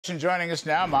Joining us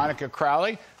now, Monica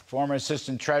Crowley, former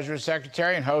Assistant Treasury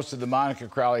Secretary and host of the Monica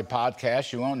Crowley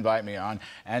podcast, you won't invite me on,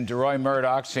 and Deroy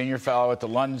Murdock, Senior Fellow at the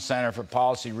London Center for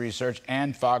Policy Research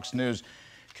and Fox News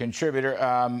contributor.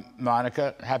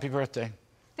 Monica, happy birthday.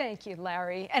 Thank you,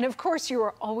 Larry. And of course, you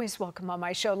are always welcome on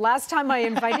my show. Last time I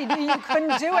invited you, you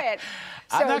couldn't do it.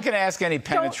 So I'm not going to ask any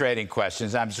penetrating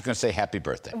questions. I'm just going to say happy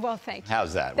birthday. Well, thank you.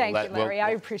 How's that? Thank you, Larry. I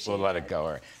appreciate it. We'll let it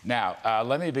go. Now,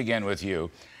 let me begin with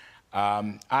you.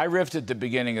 I riffed at the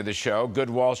beginning of the show, good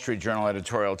Wall Street Journal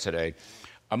editorial today.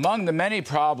 Among the many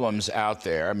problems out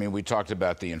there, I mean, we talked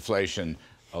about the inflation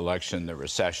election, the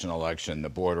recession election, the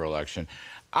border election.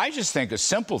 I just think a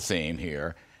simple theme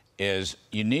here is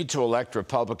you need to elect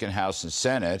Republican House and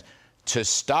Senate to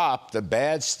stop the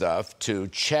bad stuff, to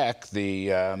check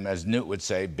the, as Newt would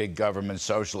say, big government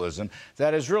socialism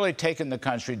that has really taken the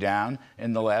country down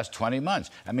in the last 20 months.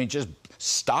 I mean, just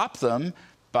stop them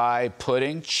by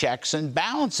putting checks and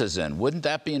balances in. Wouldn't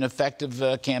that be an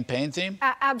effective campaign theme?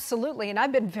 Absolutely. And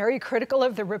I've been very critical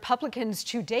of the Republicans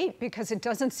to date because it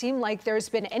doesn't seem like there's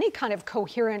been any kind of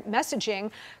coherent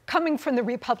messaging coming from the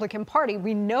Republican Party.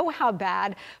 We know how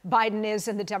bad Biden is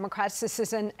and the Democrats. This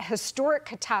is an historic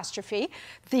catastrophe.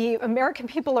 The American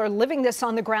people are living this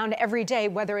on the ground every day,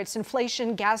 whether it's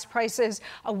inflation, gas prices,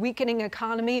 a weakening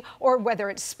economy, or whether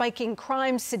it's spiking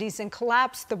crime, cities in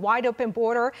collapse, the wide open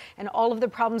border, and all of the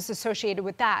problems associated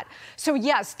with that. So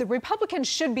yes, the Republicans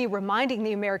should be reminding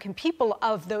the American people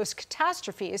of those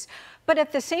catastrophes, but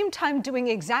at the same time doing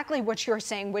exactly what you're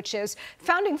saying, which is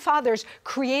founding fathers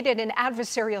created an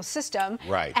adversarial system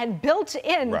and built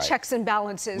in checks and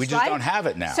balances. We just don't have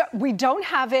it now. So we don't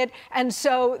have it. And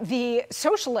so the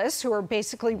socialists who are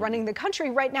basically running the country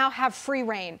right now have free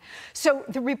reign. So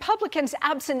the Republicans,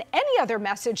 absent any other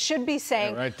message, should be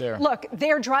saying, look,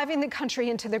 they're driving the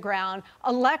country into the ground,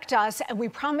 elect us, and we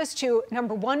promise to,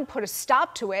 number one, put a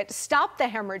stop to it, stop the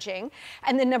hemorrhaging,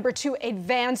 and then number two,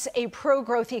 advance a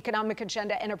pro-growth economic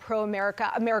agenda and a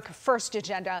pro-America, America First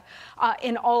agenda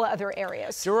in all other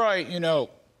areas. Deroy, you know,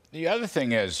 the other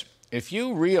thing is, if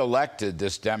you re-elected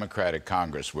this Democratic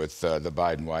Congress with the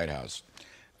Biden White House,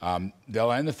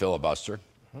 they'll end the filibuster.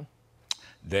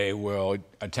 They will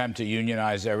attempt to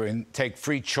unionize everything, take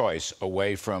free choice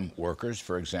away from workers,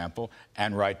 for example,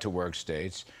 and right-to-work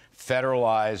states,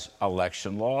 federalize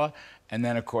election law, and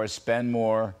then, of course, spend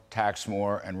more, tax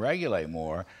more, and regulate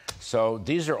more. So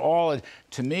these are all,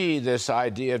 to me, this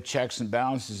idea of checks and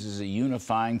balances is a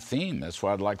unifying theme. That's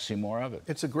why I'd like to see more of it.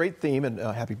 It's a great theme, and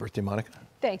happy birthday, Monica.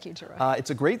 Thank you, Deroy.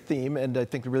 It's a great theme, and I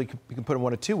think really you can put it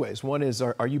one of two ways. One is,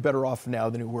 are you better off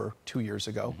now than you were 2 years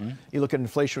ago? You look at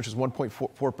inflation, which is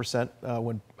 1.4%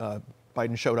 when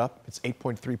Biden showed up. It's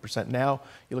 8.3% now.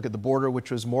 You look at the border,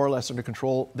 which was more or less under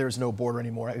control. There's no border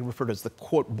anymore. I refer to it as the,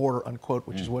 quote, border, unquote,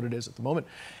 which is what it is at the moment.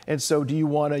 And so do you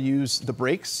want to use the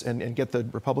brakes and get the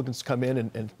Republicans to come in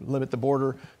and limit the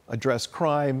border, address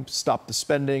crime, stop the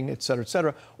spending, et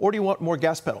cetera, or do you want more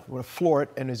gas pedal? You want to floor it,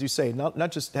 and as you say,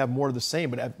 not just have more of the same,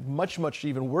 but have much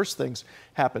even worse things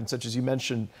happen, such as you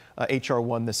mentioned, H.R.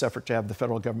 1, this effort to have the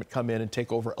federal government come in and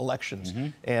take over elections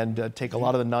and take a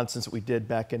lot of the nonsense that we did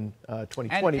back in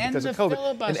 2020 because of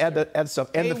COVID and add stuff.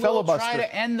 And the filibuster. Try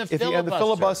to end the if you end the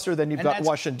filibuster, then you've got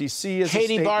Washington, D.C. as a state.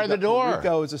 Katie bar the door. Puerto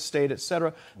Rico as a state, et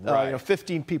cetera.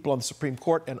 15 people on the Supreme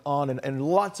Court and on, and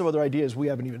lots of other ideas we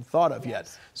haven't even thought of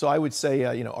yet. So I would say,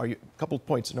 are you, a couple of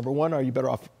points. Number one, are you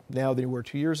better off now than you were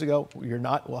 2 years ago? You're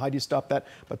not. Well, how do you stop that?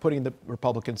 By putting the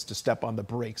Republicans to step on the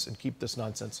brakes and keep this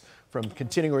nonsense from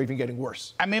continuing or even getting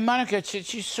worse. I mean, Monica,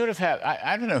 you sort of have,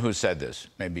 I don't know who said this.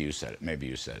 Maybe you said it. Maybe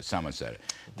you said it. Someone said it.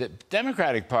 The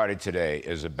Democratic Party today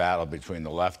is a battle between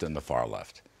the left and the far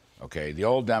left. Okay? The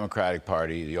old Democratic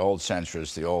Party, the old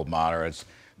centrists, the old moderates,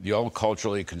 the old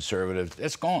culturally conservative,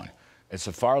 it's gone. It's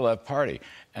a far left party.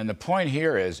 And the point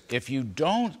here is, if you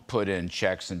don't put in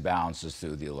checks and balances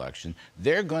through the election,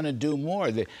 they're going to do more.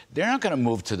 They're not going to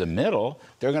move to the middle.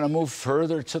 They're going to move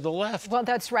further to the left. Well,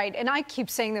 that's right. And I keep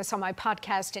saying this on my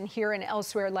podcast and here and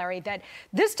elsewhere, Larry, that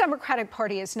this Democratic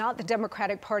Party is not the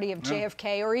Democratic Party of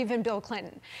JFK or even Bill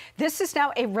Clinton. This is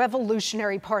now a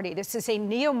revolutionary party. This is a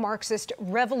neo-Marxist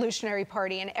revolutionary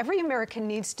party. And every American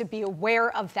needs to be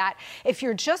aware of that. If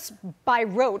you're just by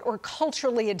rote or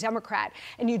culturally a Democrat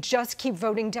and you just keep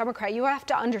voting Democrat, you have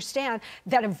to understand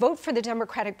that a vote for the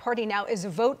Democratic Party now is a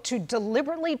vote to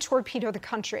deliberately torpedo the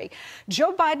country.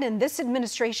 Joe Biden and this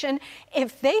administration,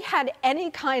 if they had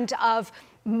any kind of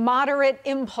moderate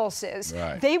impulses,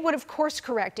 Right. they would have course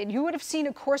corrected. You would have seen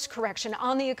a course correction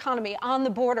on the economy, on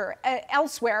the border,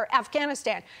 elsewhere,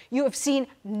 Afghanistan. You have seen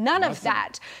none of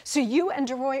that. So you and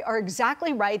Deroy are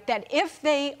exactly right that if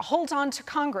they hold on to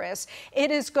Congress, it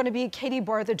is going to be Katie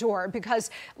bar the door, because,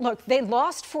 look, they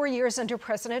lost 4 years under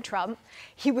President Trump.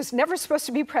 He was never supposed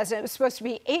to be president. It was supposed to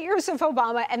be 8 years of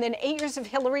Obama and then 8 years of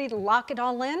Hillary to lock it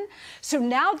all in. So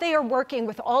now they are working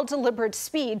with all deliberate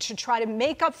speed to try to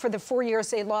make up for the 4 years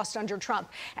they lost under Trump.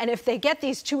 And if they get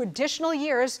these 2 additional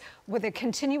years with a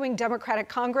continuing Democratic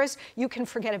Congress, you can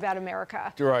forget about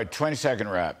America. Deroy, 20-second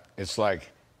wrap. It's like,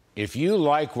 if you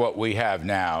like what we have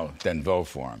now, then vote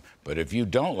for him. But if you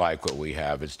don't like what we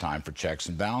have, it's time for checks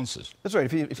and balances. That's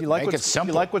right. If you like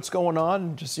what's going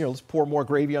on, just let's pour more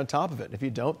gravy on top of it. If you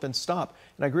don't, then stop.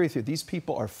 And I agree with you. These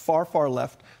people are far, far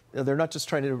left. They're not just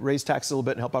trying to raise taxes a little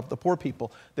bit and help out the poor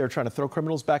people. They're trying to throw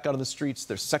criminals back out on the streets.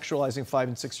 They're sexualizing 5-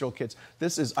 and 6-year-old kids.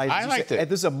 This is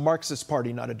this is a Marxist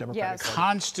party, not a Democratic party.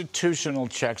 Constitutional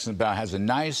checks and balances has a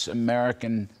nice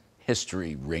American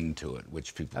history ring to it,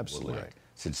 which people Absolutely will like, right.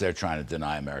 since they're trying to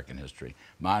deny American history.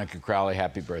 Monica Crowley,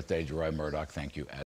 happy birthday. Deroy Murdock, thank you.